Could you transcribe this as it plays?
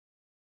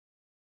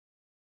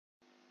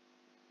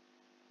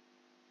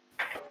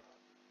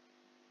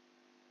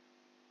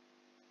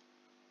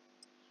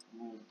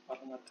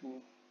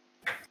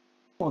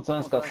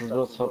Mulțumesc că ați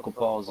vrut să fac o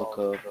pauză,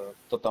 că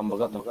tot am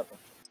băgat-o.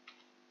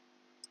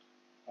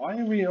 Why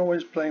are we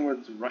always playing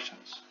with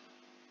Russians?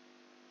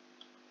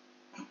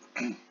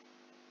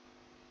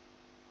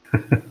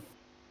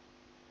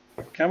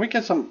 Can we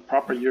get some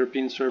proper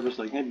European servers,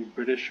 like maybe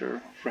British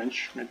or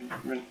French, maybe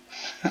even?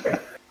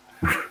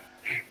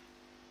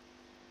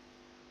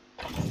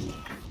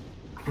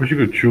 Wish you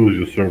could choose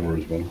your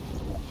servers, man.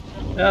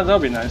 Yeah,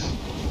 that'd be nice.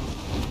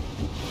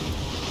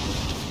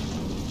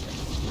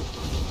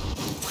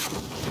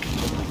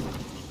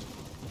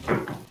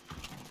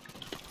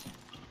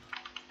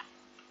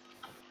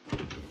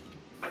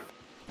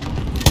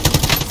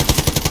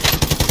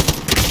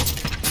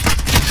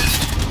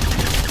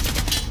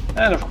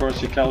 And of course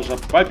he comes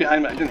up right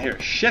behind me. I didn't hear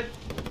shit,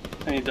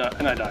 and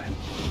I die.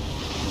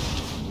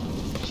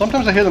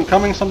 Sometimes I hear them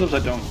coming, sometimes I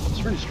don't.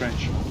 It's really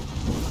strange.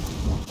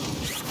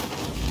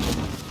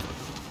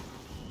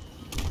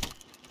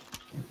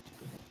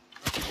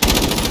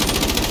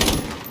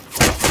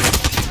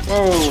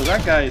 Whoa,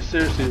 that guy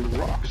seriously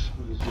rocks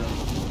with his gun.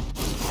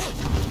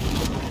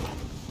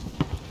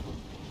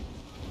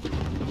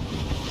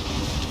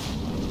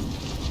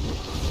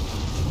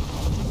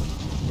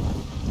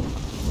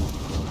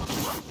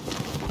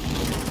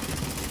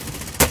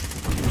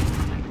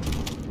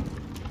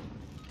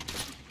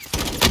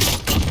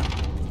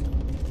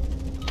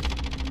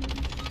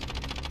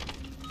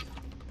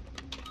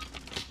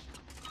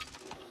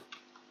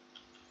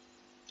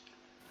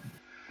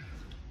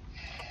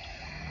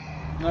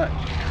 Alright.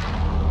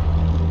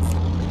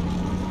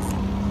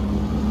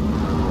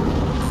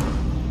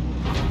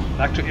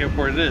 Back to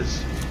airport it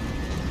is.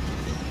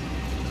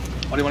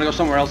 Or do you want to go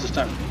somewhere else this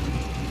time?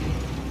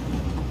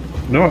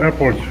 No,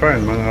 airport's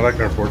fine, man. I like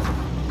airport.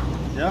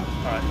 Yeah?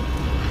 Alright.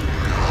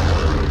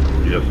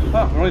 Yes. Oh,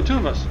 there are only two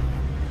of us.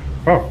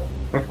 Oh,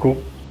 that's cool.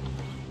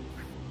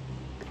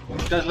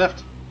 You guys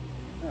left.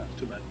 Yeah,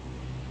 too bad.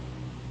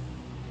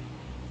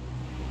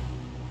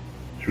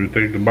 Should we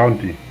take the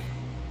bounty?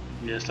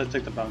 Yes, let's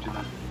take the bounty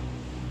then.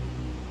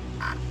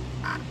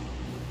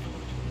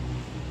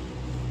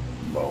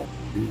 Well.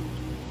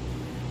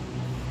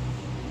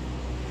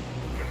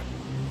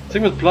 The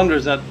thing with Plunder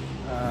is that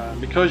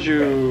because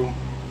you...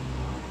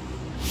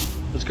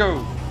 Let's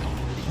go!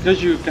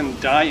 Because you can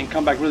die and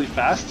come back really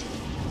fast,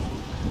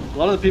 a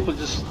lot of the people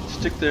just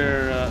stick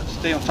their...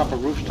 stay on top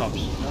of rooftops,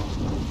 you know?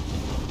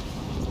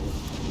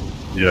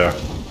 Yeah.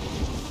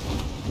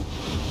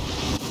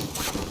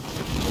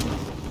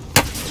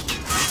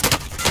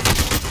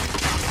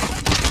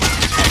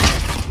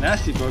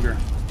 Nasty booger.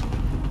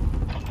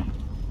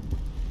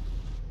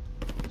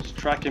 It's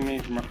tracking me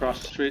from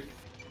across the street.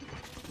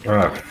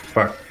 Ah,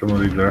 fuck.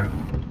 Somebody's there.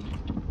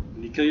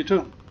 Did he kill you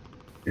too?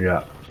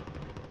 Yeah.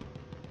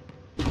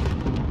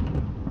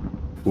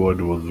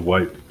 Wood was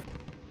white.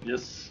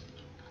 Yes.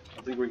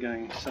 I think we're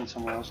getting sent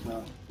somewhere else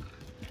now.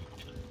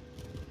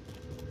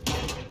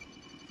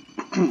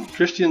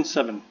 Christian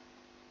 7.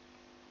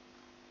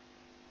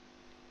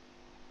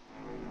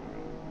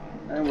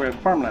 And we're at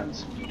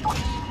farmlands.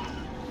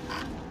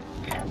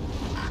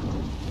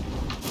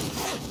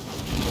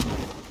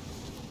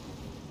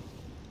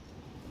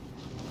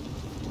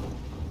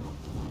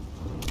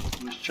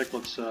 Let's check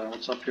what's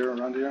up here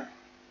around here.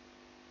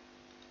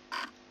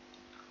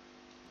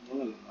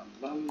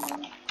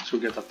 Let's go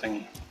get that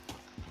thingy.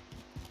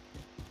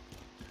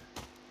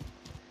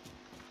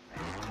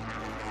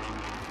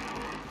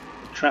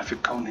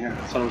 Traffic cone here.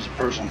 I thought it was a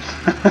person.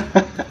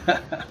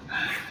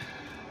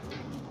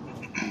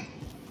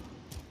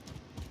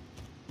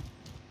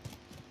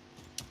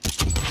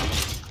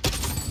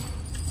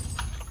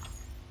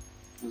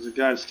 There's a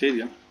guy at the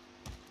stadium.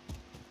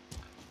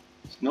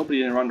 There's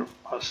nobody around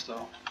us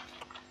though.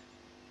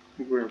 I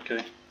think we're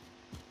okay.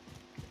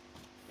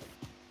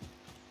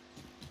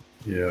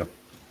 Yeah.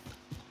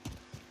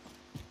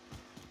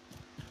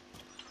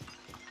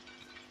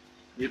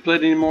 You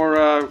played any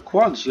more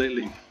quads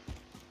lately?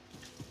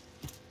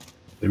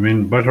 You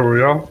mean Battle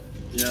Royale?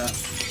 Yeah.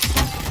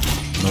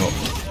 No.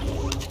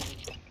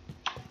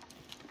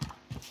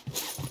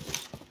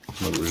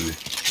 Not really.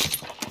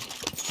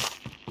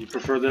 You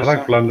prefer this? I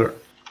like Plunder.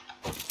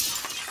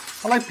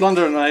 I like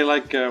Plunder and I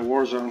like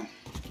Warzone.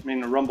 I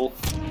mean Rumble.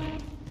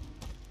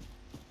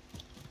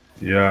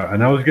 Yeah,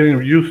 and I was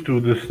getting used to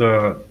this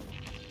the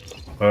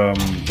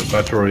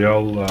Battle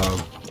Royale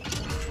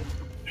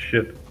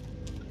shit.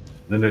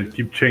 Then they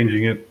keep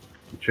changing it,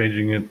 and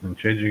changing it, and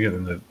changing it,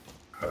 and then.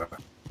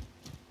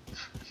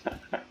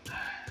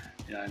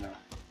 Yeah, I know.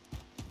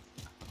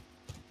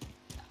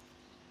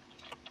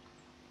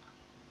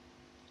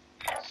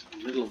 It's the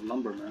middle of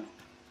lumber, man.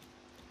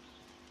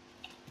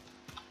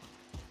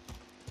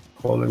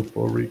 Calling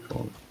for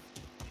recall.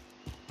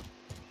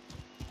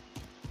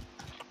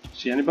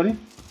 See anybody?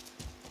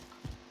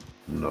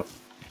 No.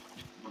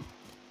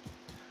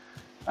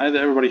 Either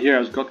everybody here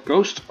has got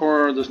ghost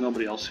or there's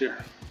nobody else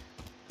here.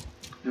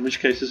 In which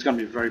case, this is going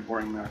to be a very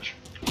boring match.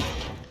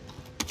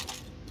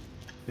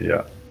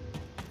 Yeah.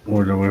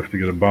 Or then we have to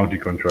get a bounty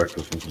contract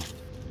or something.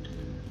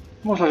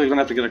 Most likely, going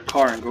to have to get a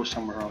car and go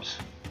somewhere else.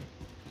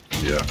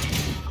 Yeah.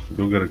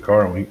 Go get a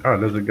car and we... Ah,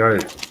 there's a guy.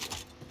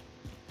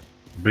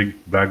 Big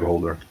bag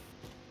holder.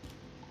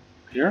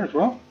 Here as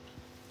well?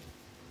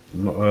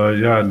 No,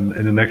 yeah, in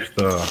the next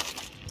area.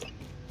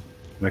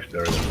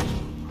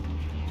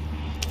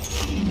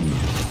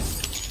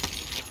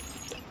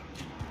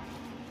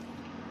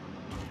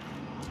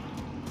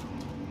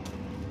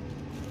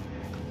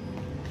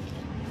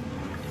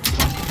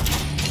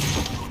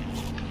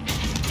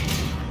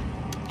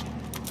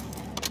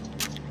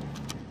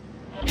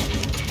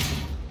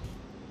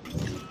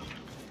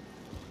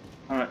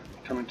 Alright,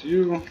 coming to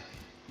you.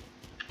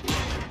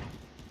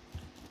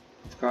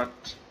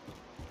 Got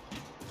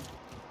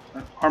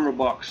an armor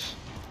box.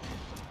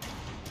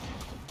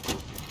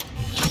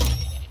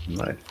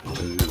 Nice.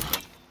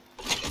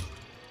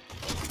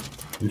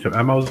 Need some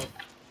ammo?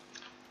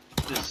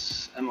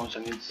 This ammo I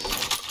need.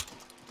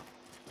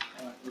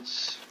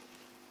 Let's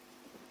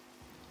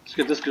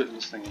get this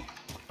thingy.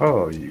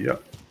 Oh, yeah.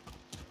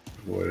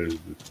 What is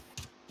this?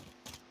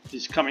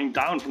 He's coming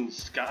down from the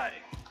sky.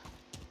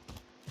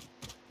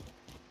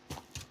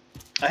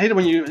 I hate it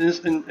when you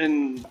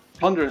in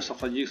Plunder and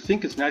stuff like you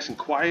think it's nice and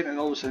quiet, and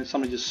all of a sudden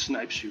somebody just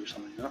snipes you or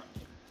something. You know,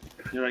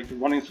 you're like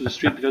running through the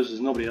street because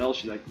there's nobody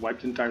else. You like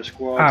wiped the entire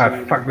squad.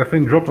 Ah, fuck! The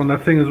thing dropped on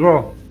that thing as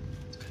well.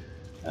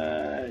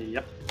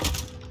 Yep.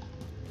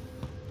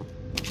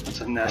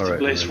 That's a nasty All right,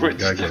 place for it.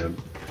 Guy gonna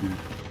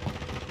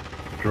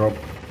drop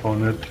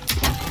on it.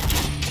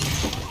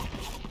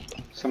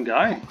 Some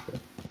guy.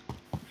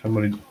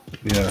 Somebody,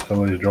 yeah,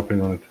 somebody's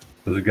dropping on it.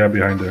 There's a guy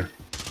behind there.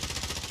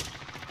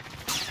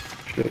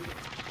 Shit.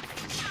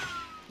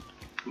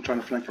 I'm trying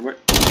to flank away.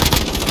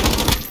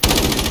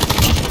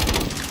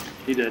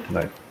 He did.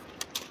 Nice.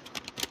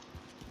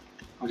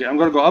 Okay, I'm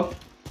gonna go up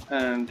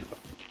and.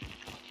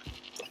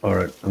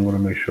 Alright, I'm gonna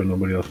make sure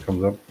nobody else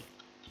comes up.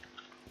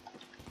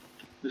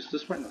 Is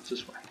this way? No, it's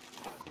this way.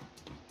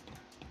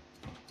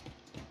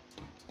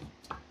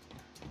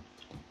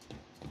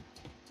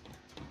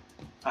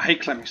 I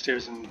hate climbing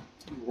stairs in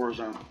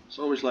Warzone. It's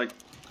always like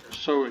you're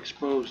so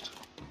exposed.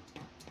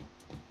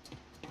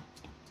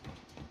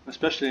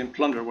 Especially in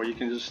Plunder where you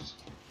can just...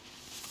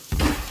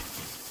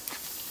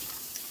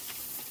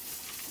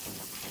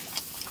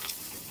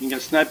 You can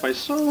get sniped by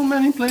so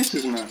many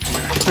places, man.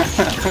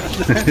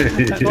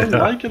 I don't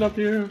like it up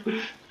here.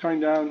 Coming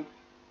down.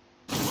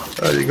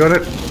 Oh, you got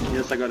it?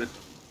 Yes, I got it.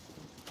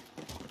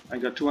 I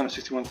got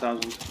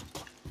 261,000.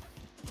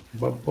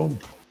 Boom, boom.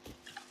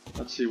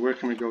 Let's see, where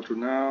can we go to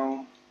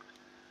now?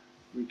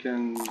 We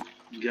can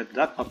get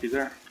that puppy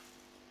there.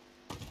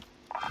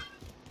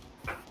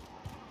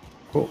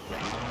 Cool.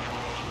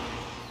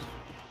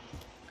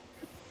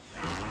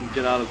 And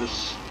get out of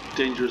this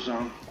danger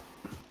zone.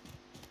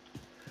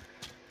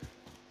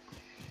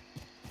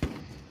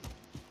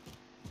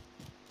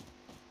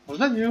 Was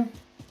that you?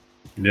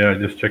 Yeah,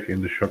 just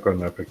checking the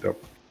shotgun I picked up.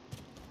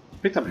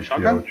 Picked up a See how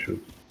shotgun? it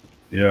shoots.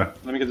 Yeah.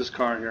 Let me get this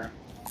car here.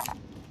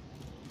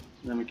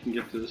 Then we can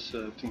get to this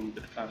thing a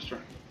bit faster.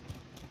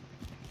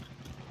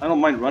 I don't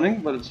mind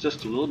running, but it's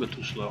just a little bit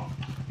too slow.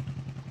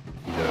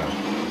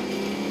 Yeah.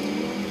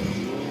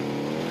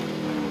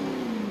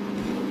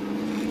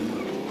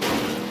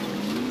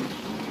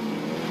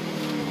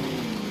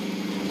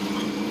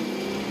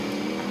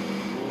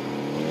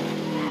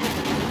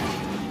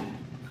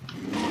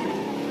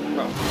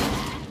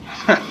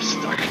 I'm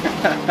stuck.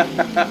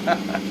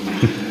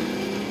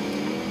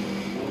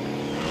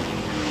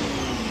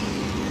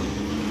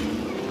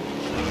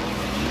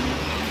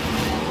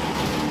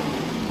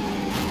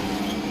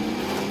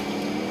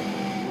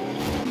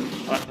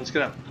 Alright, let's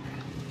get out.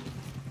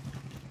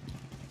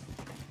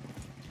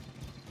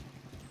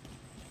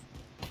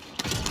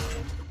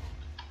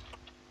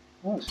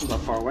 Oh, this is not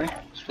far away.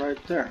 It's right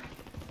there.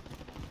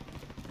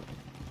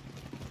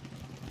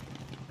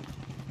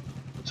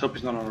 Let's hope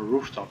he's not on a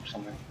rooftop or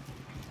something.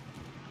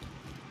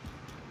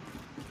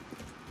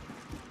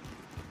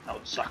 That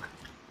would suck.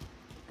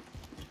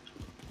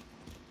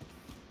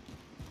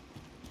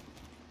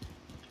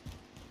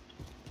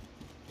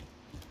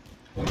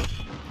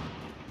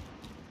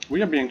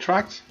 We are being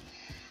tracked.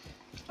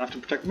 I have to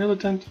protect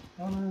Militant.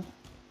 Oh, no.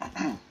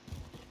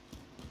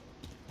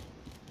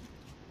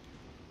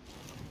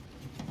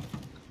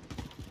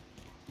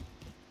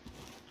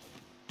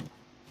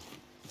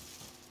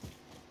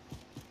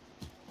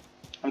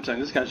 I'm saying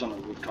this guy's on a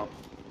rooftop.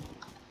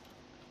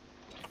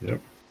 Yep.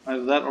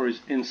 Either that or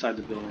he's inside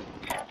the building.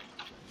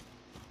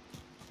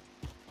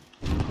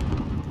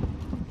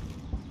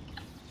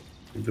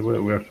 Either way,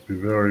 we have to be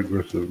very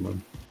aggressive,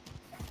 man.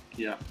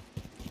 Yeah.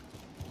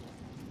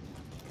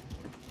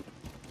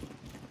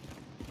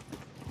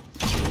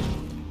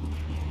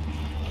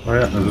 Oh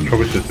yeah, there's a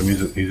trophy system.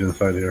 He's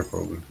inside here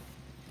probably.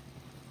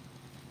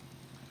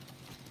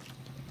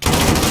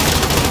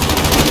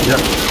 Yeah.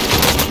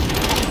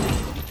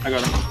 I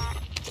got him.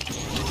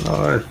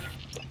 Nice.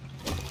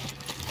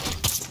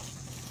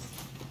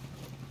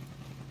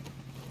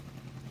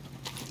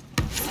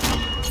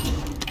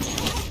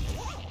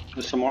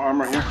 There's some more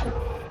armor here.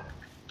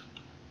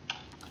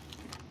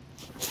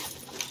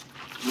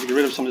 I'm gonna get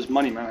rid of some of this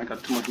money, man. I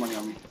got too much money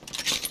on me.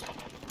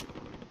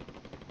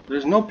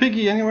 There's no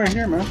piggy anywhere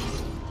here, man.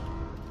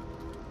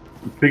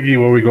 Piggy,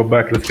 where we go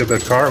back, let's get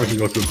that car, we can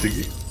go to a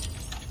piggy.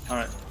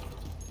 Alright.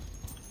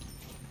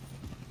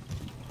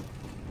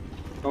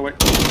 Oh, wait.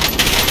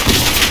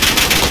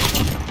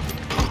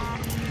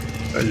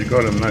 There you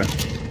got him,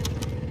 nice.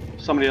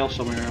 Somebody else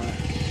somewhere.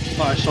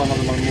 Oh, I saw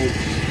another one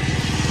move.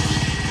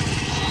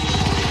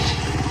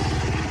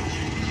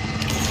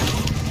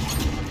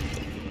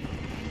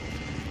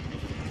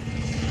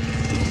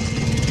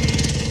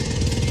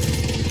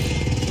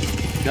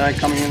 Guy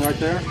coming in right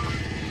there.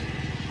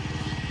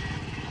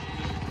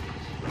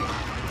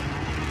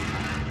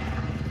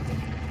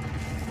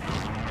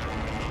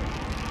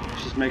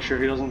 Just make sure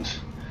he doesn't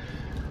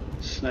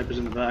snipe us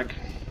in the back.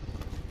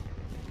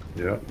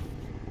 Yeah.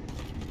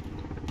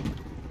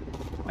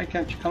 Why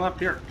can't you come up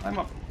here? Climb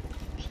up.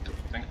 Stupid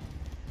thing.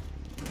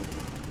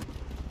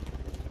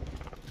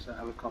 It's a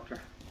helicopter.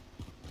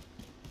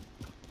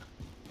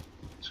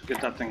 Let's get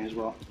that thing as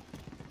well.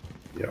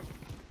 Yeah.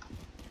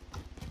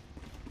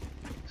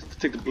 Let's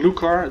take the blue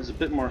car. It's a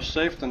bit more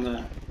safe than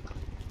the...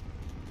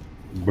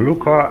 Blue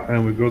car,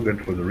 and we go get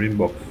for the green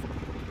box.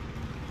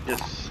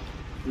 Yes.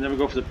 And then we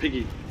go for the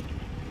piggy.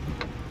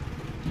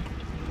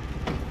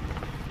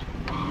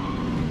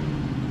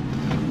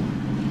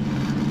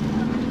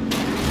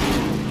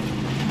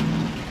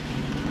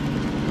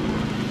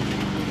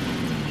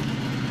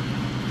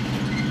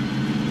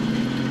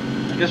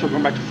 I guess we're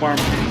going back to farm.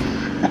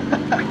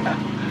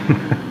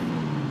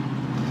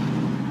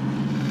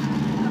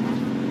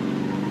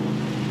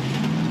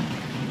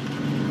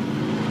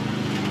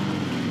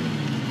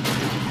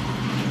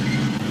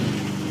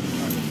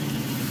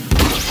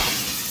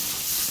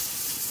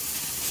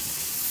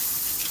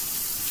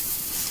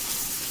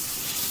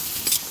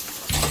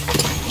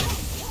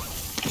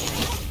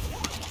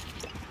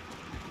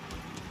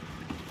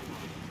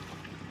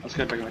 Let's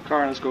get back in the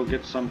car and let's go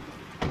get some.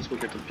 Let's go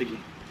get the piggy.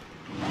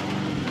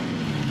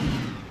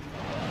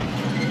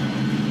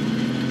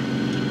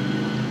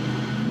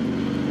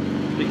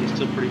 Piggy's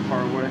still pretty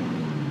far away.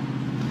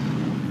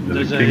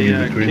 There's a king,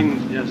 yeah,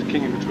 there's a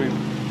king in between.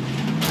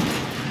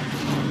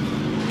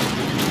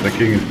 The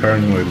king is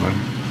paranoid, man.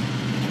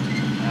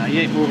 He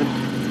ain't moving.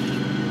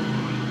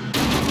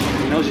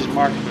 He knows he's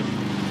marked, but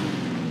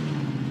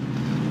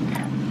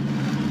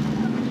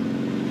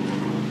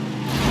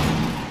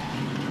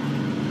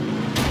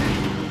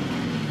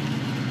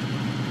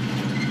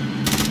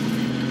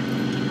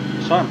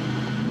saw him.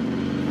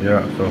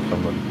 Yeah, I saw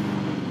somebody.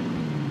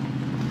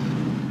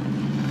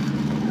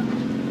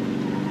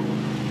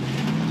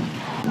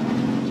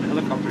 There's a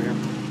helicopter here.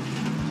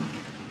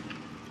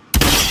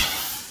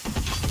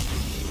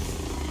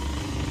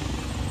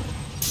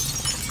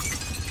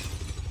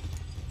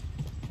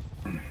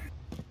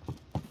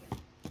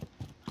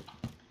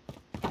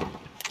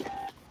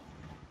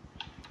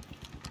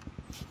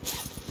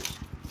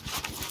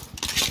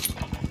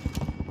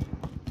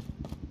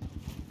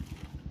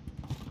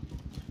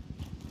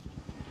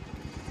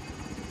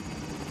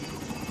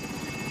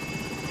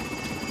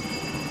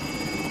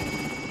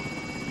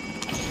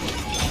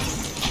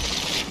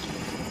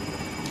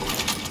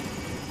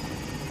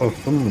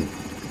 Awesome.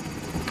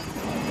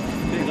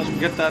 Okay, let's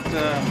get that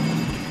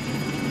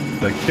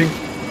The king?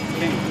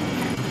 king.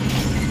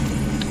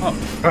 Oh,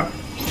 Ah.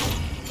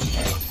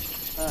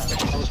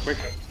 that was quick.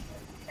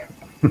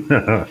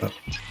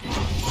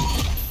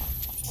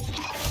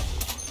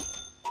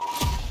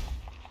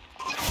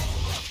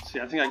 See,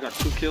 I think I got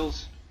 2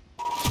 kills.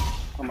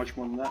 How much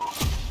more than that?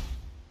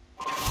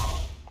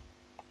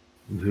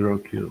 0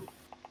 kill.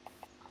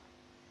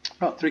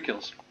 Oh, 3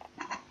 kills.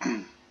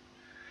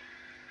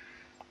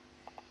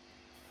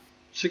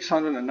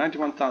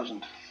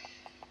 691,000.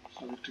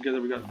 So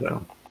together we got,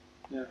 Damn.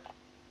 yeah.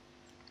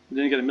 We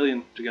didn't get a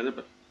million together,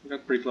 but we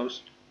got pretty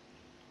close.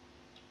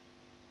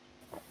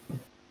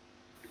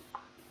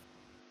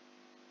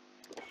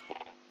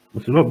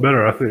 It's a lot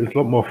better. I think it's a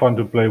lot more fun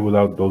to play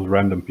without those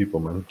random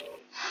people, man.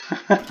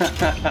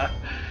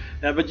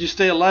 Yeah, but you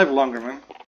stay alive longer, man.